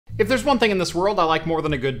If there's one thing in this world I like more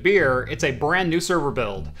than a good beer, it's a brand new server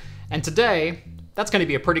build. And today, that's going to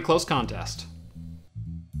be a pretty close contest.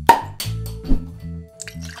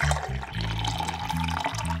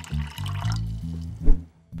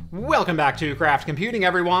 Welcome back to Craft Computing,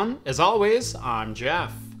 everyone. As always, I'm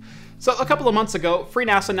Jeff. So a couple of months ago,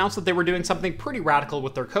 FreeNAS announced that they were doing something pretty radical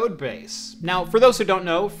with their code base. Now, for those who don't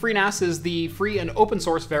know, FreeNAS is the free and open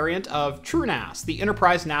source variant of TrueNAS, the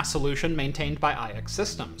enterprise NAS solution maintained by IX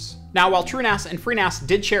Systems. Now, while TrueNAS and FreeNAS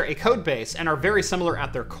did share a code base and are very similar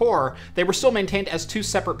at their core, they were still maintained as two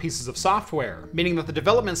separate pieces of software, meaning that the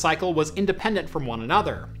development cycle was independent from one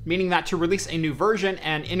another, meaning that to release a new version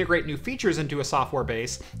and integrate new features into a software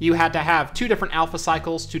base, you had to have two different alpha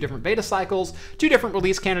cycles, two different beta cycles, two different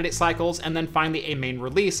release candidate cycles, and then finally a main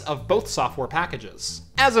release of both software packages.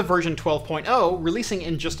 As of version 12.0, releasing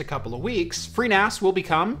in just a couple of weeks, FreeNAS will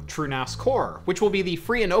become TrueNAS Core, which will be the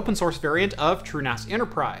free and open source variant of TrueNAS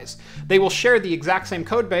Enterprise. They will share the exact same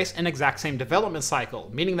codebase and exact same development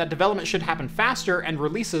cycle, meaning that development should happen faster and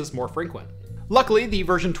releases more frequent. Luckily, the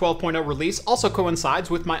version 12.0 release also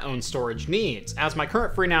coincides with my own storage needs, as my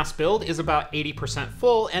current FreeNAS build is about 80%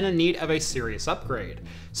 full and in need of a serious upgrade.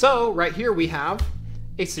 So, right here we have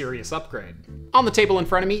a serious upgrade. On the table in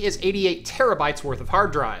front of me is 88 terabytes worth of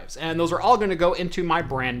hard drives, and those are all going to go into my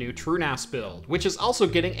brand new TrueNAS build, which is also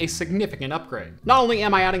getting a significant upgrade. Not only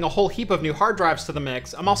am I adding a whole heap of new hard drives to the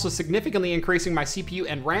mix, I'm also significantly increasing my CPU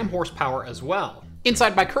and RAM horsepower as well.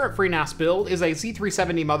 Inside my current FreeNAS build is a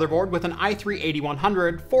Z370 motherboard with an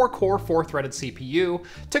i3-8100 4-core 4-threaded CPU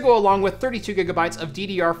to go along with 32 gigabytes of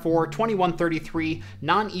DDR4 2133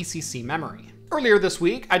 non-ECC memory. Earlier this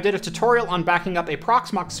week, I did a tutorial on backing up a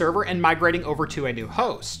Proxmox server and migrating over to a new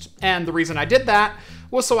host, and the reason I did that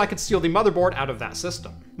was so I could steal the motherboard out of that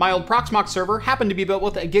system. My old Proxmox server happened to be built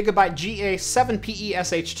with a Gigabit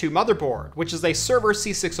GA7PE-SH2 motherboard, which is a server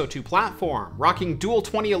C602 platform, rocking dual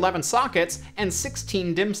 2011 sockets and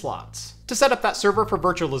 16 DIMM slots. To set up that server for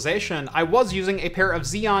virtualization, I was using a pair of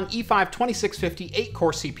Xeon E5-2650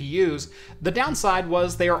 8-core CPUs. The downside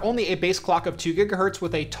was they are only a base clock of 2 GHz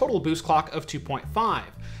with a total boost clock of 2.5.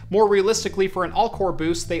 More realistically, for an all-core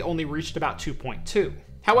boost, they only reached about 2.2.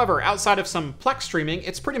 However, outside of some Plex streaming,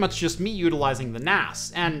 it's pretty much just me utilizing the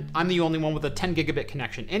NAS, and I'm the only one with a 10 gigabit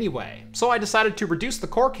connection anyway, so I decided to reduce the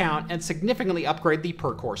core count and significantly upgrade the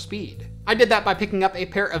per-core speed. I did that by picking up a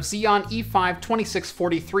pair of Xeon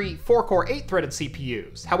E5-2643 4-core 8-threaded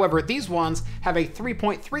CPUs. However, these ones have a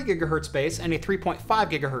 3.3 GHz base and a 3.5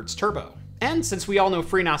 GHz turbo. And since we all know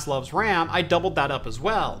FreeNAS loves RAM, I doubled that up as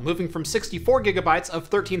well, moving from 64 gigabytes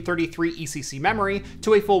of 1333 ECC memory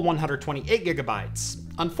to a full 128 gigabytes.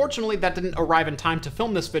 Unfortunately, that didn't arrive in time to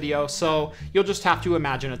film this video, so you'll just have to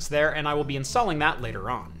imagine it's there, and I will be installing that later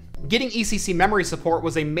on. Getting ECC memory support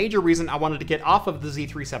was a major reason I wanted to get off of the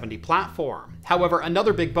Z370 platform. However,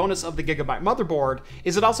 another big bonus of the Gigabit motherboard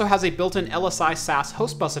is it also has a built-in LSI SAS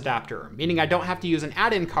host bus adapter, meaning I don't have to use an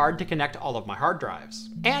add-in card to connect all of my hard drives.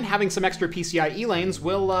 And having some extra PCIe lanes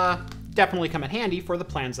will definitely come in handy for the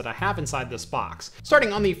plans that I have inside this box.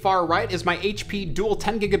 Starting on the far right is my HP dual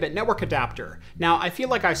 10 gigabit network adapter. Now, I feel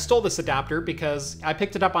like I stole this adapter because I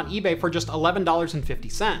picked it up on eBay for just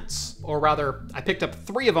 $11.50. Or rather, I picked up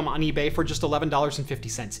 3 of them on eBay for just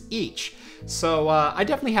 $11.50 each. So I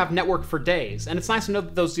definitely have network for days, and it's nice to know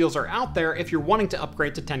that those deals are out there if you're wanting to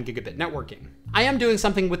upgrade to 10 gigabit networking. I am doing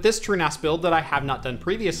something with this TrueNAS build that I have not done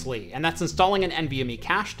previously, and that's installing an NVMe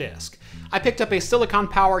cache disk. I picked up a Silicon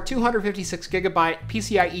Power 256GB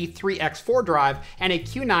PCIe 3x4 drive and a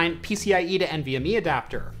Q9 PCIe to NVMe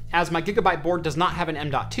adapter. As my Gigabit board does not have an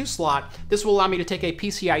M.2 slot, this will allow me to take a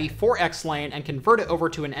PCIe 4x lane and convert it over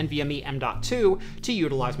to an NVMe M.2 to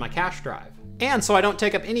utilize my cache drive. And so I don't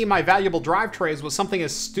take up any of my valuable drive trays with something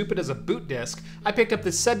as stupid as a boot disk, I picked up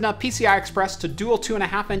this Sedna PCI Express to dual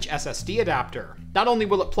 2.5-inch SSD adapter. Not only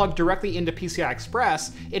will it plug directly into PCI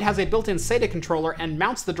Express, it has a built-in SATA controller and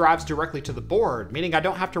mounts the drives directly to the board, meaning I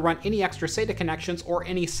don't have to run any extra SATA connections or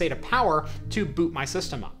any SATA power to boot my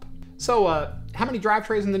system up. So, how many drive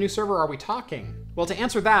trays in the new server are we talking? Well, to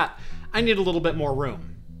answer that, I need a little bit more room.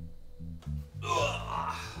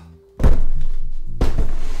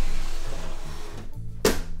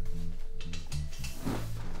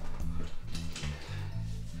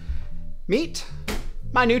 Meet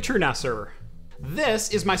my new TrueNAS server.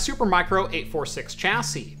 This is my Supermicro 846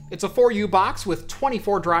 chassis. It's a 4U box with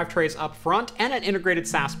 24 drive trays up front and an integrated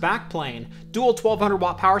SAS backplane, dual 1200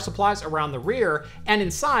 watt power supplies around the rear, and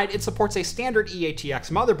inside it supports a standard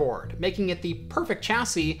EATX motherboard, making it the perfect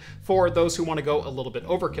chassis for those who want to go a little bit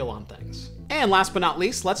overkill on things. And last but not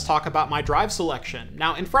least, let's talk about my drive selection.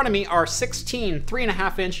 Now in front of me are 16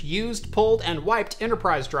 3.5-inch used, pulled, and wiped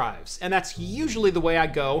enterprise drives, and that's usually the way I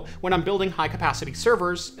go when I'm building high capacity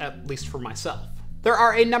servers, at least for myself. There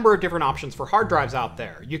are a number of different options for hard drives out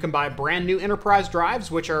there. You can buy brand new enterprise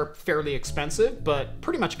drives, which are fairly expensive, but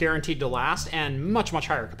pretty much guaranteed to last and much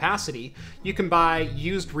higher capacity. You can buy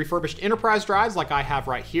used refurbished enterprise drives like I have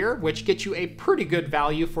right here, which get you a pretty good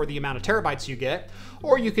value for the amount of terabytes you get.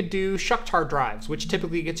 Or you could do shucked hard drives, which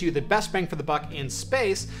typically gets you the best bang for the buck in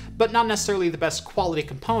space, but not necessarily the best quality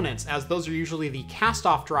components, as those are usually the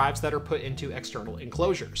cast-off drives that are put into external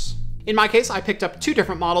enclosures. In my case, I picked up two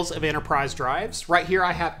different models of enterprise drives. Right here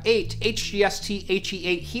I have 8 HGST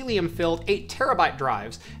HE8 helium-filled 8 terabyte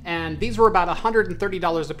drives, and these were about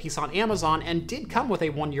 $130 a piece on Amazon and did come with a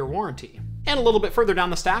 1-year warranty. And a little bit further down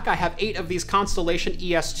the stack, I have 8 of these Constellation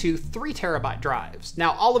ES2 3 terabyte drives.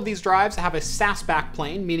 Now, all of these drives have a SAS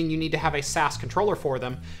backplane, meaning you need to have a SAS controller for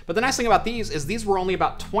them. But the nice thing about these is these were only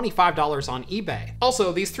about $25 on eBay.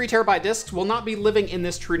 Also, these 3 terabyte disks will not be living in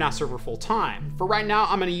this TrueNAS server full time. For right now,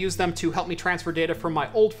 I'm going to use them to help me transfer data from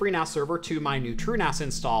my old FreeNAS server to my new TrueNAS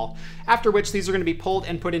install, after which these are going to be pulled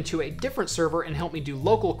and put into a different server and help me do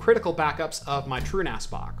local critical backups of my TrueNAS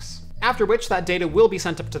box. After which that data will be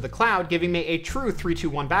sent up to the cloud, giving me a true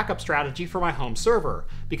 3-2-1 backup strategy for my home server.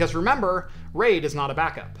 Because remember, RAID is not a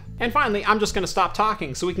backup. And finally, I'm just going to stop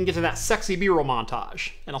talking so we can get to that sexy B-roll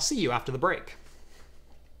montage. And I'll see you after the break.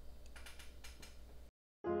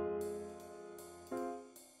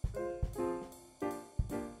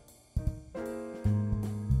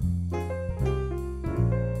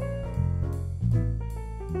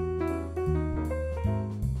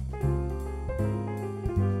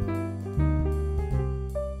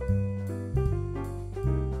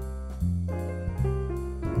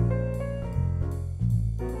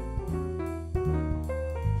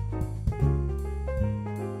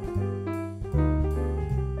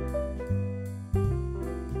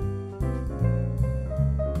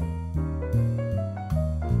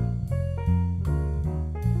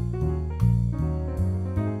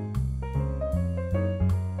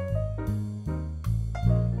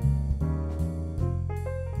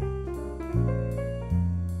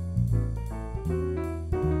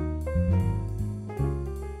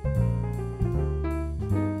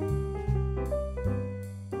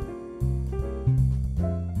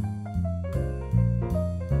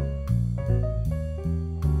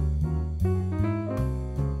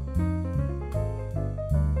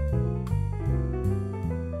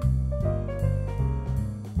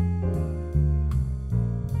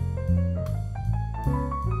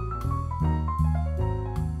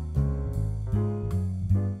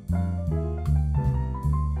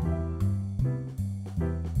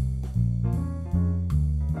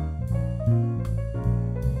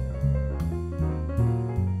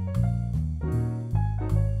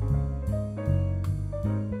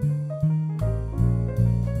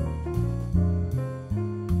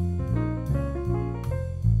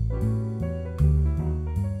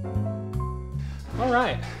 All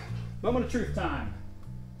right, moment of truth time.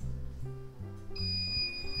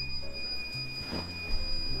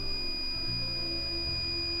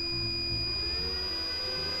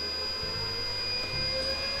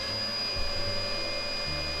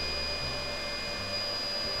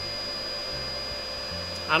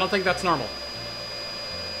 I don't think that's normal.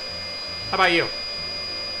 How about you?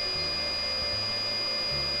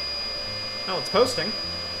 Oh, it's posting.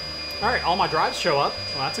 All right, all my drives show up.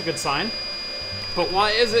 Well, that's a good sign. But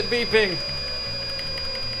why is it beeping?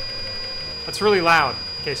 That's really loud,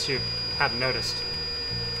 in case you hadn't noticed.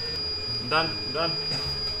 I'm done, I'm done.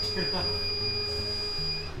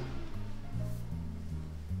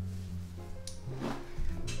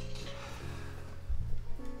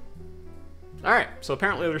 Alright, so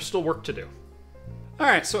apparently there's still work to do.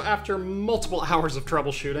 Alright, so after multiple hours of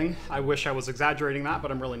troubleshooting, I wish I was exaggerating that, but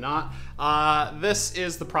I'm really not. This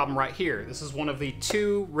is the problem right here. This is one of the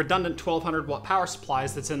 2 redundant 1200 watt power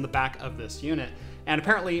supplies that's in the back of this unit, and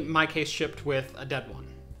apparently my case shipped with a dead one.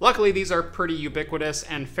 Luckily, these are pretty ubiquitous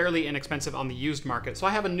and fairly inexpensive on the used market, so I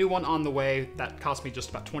have a new one on the way that cost me just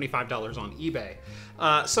about $25 on eBay.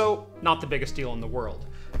 So, not the biggest deal in the world.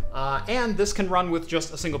 And this can run with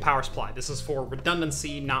just a single power supply. This is for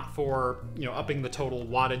redundancy, not for, upping the total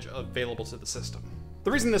wattage available to the system. The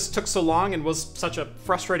reason this took so long and was such a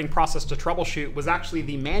frustrating process to troubleshoot was actually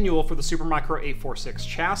the manual for the Supermicro 846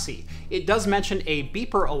 chassis. It does mention a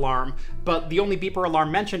beeper alarm, but the only beeper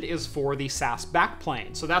alarm mentioned is for the SAS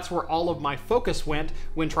backplane, so that's where all of my focus went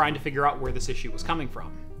when trying to figure out where this issue was coming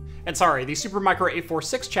from. And sorry, the Supermicro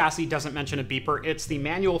 846 chassis doesn't mention a beeper, it's the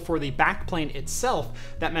manual for the backplane itself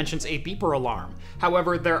that mentions a beeper alarm.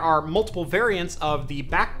 However, there are multiple variants of the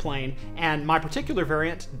backplane, and my particular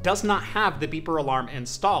variant does not have the beeper alarm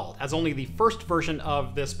installed, as only the first version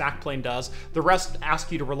of this backplane does. The rest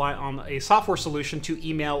ask you to rely on a software solution to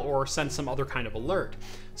email or send some other kind of alert.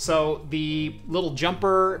 So the little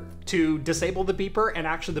jumper to disable the beeper and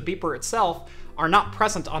actually the beeper itself are not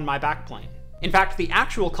present on my backplane. In fact, the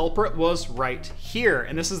actual culprit was right here,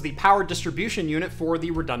 and this is the power distribution unit for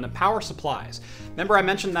the redundant power supplies. Remember I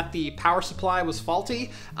mentioned that the power supply was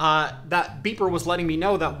faulty? That beeper was letting me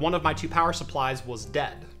know that one of my two power supplies was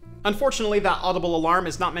dead. Unfortunately, that audible alarm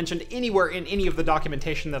is not mentioned anywhere in any of the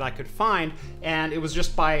documentation that I could find, and it was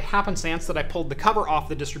just by happenstance that I pulled the cover off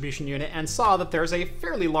the distribution unit and saw that there's a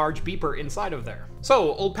fairly large beeper inside of there.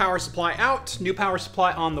 So, old power supply out, new power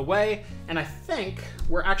supply on the way, and I think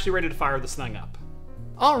we're actually ready to fire this thing up.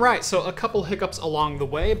 Alright, so a couple hiccups along the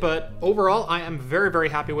way, but overall I am very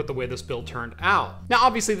happy with the way this build turned out. Now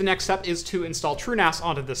obviously the next step is to install TrueNAS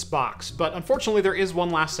onto this box, but unfortunately there is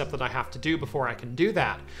one last step that I have to do before I can do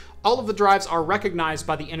that. All of the drives are recognized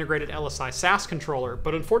by the integrated LSI SAS controller,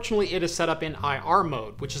 but unfortunately it is set up in IR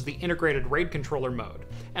mode, which is the integrated RAID controller mode,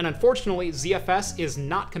 and unfortunately ZFS is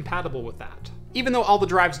not compatible with that. Even though all the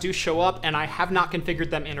drives do show up and I have not configured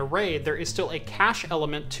them in a RAID, there is still a cache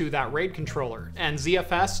element to that RAID controller, and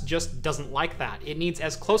ZFS just doesn't like that. It needs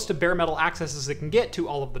as close to bare metal access as it can get to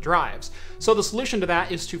all of the drives. So the solution to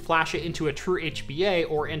that is to flash it into a true HBA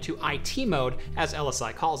or into IT mode, as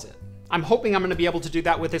LSI calls it. I'm hoping I'm going to be able to do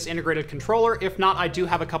that with this integrated controller. If not, I do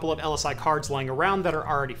have a couple of LSI cards laying around that are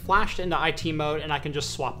already flashed into IT mode, and I can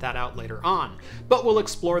just swap that out later on. But we'll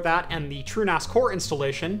explore that and the TrueNAS Core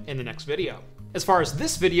installation in the next video. As far as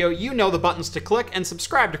this video, you know the buttons to click and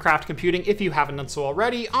subscribe to Craft Computing if you haven't done so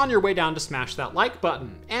already on your way down to smash that like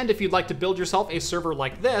button. And if you'd like to build yourself a server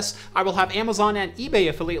like this, I will have Amazon and eBay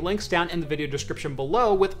affiliate links down in the video description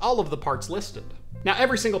below with all of the parts listed. Now,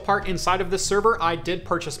 every single part inside of this server I did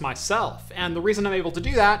purchase myself, and the reason I'm able to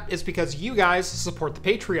do that is because you guys support the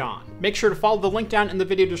Patreon. Make sure to follow the link down in the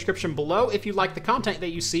video description below if you like the content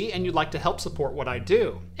that you see and you'd like to help support what I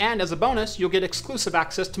do. And as a bonus, you'll get exclusive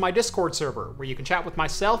access to my Discord server, where you can chat with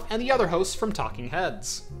myself and the other hosts from Talking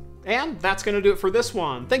Heads. And that's gonna do it for this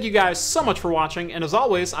one. Thank you guys so much for watching, and as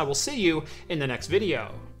always, I will see you in the next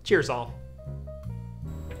video. Cheers all.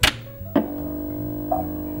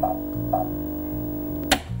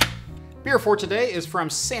 Beer for today is from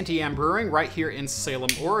Santiam Brewing right here in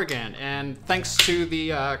Salem, Oregon, and thanks to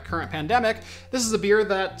the current pandemic, this is a beer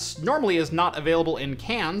that normally is not available in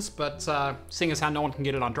cans, but seeing as how no one can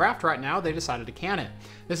get it on draft right now, they decided to can it.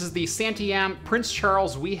 This is the Santiam Prince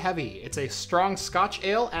Charles Wee Heavy. It's a strong Scotch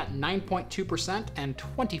ale at 9.2% and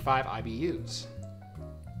 25 IBUs.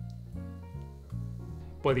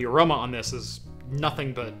 Boy, the aroma on this is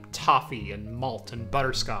nothing but toffee and malt and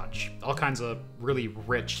butterscotch. All kinds of really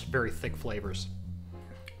rich, very thick flavors.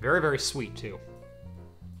 Very sweet, too.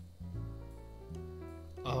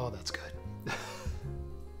 Oh, that's good.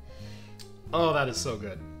 Oh, that is so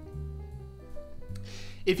good.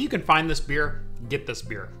 If you can find this beer, get this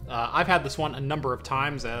beer. I've had this one a number of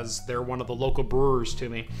times as they're one of the local brewers to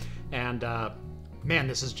me, and man,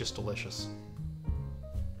 this is just delicious.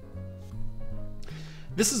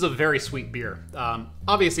 This is a very sweet beer.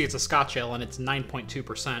 Obviously it's a Scotch ale and it's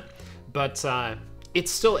 9.2%, but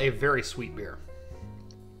it's still a very sweet beer.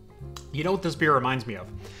 You know what this beer reminds me of?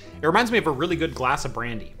 It reminds me of a really good glass of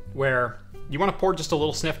brandy, where you want to pour just a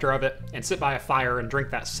little snifter of it and sit by a fire and drink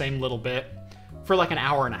that same little bit for like an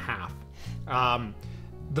hour and a half.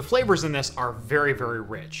 The flavors in this are very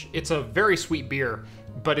rich. It's a very sweet beer,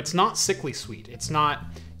 but it's not sickly sweet. It's not,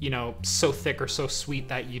 you know, so thick or so sweet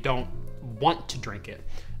that you don't want to drink it.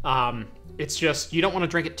 It's just, you don't want to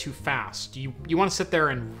drink it too fast. You want to sit there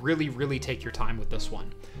and really take your time with this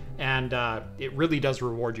one. And it really does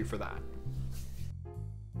reward you for that.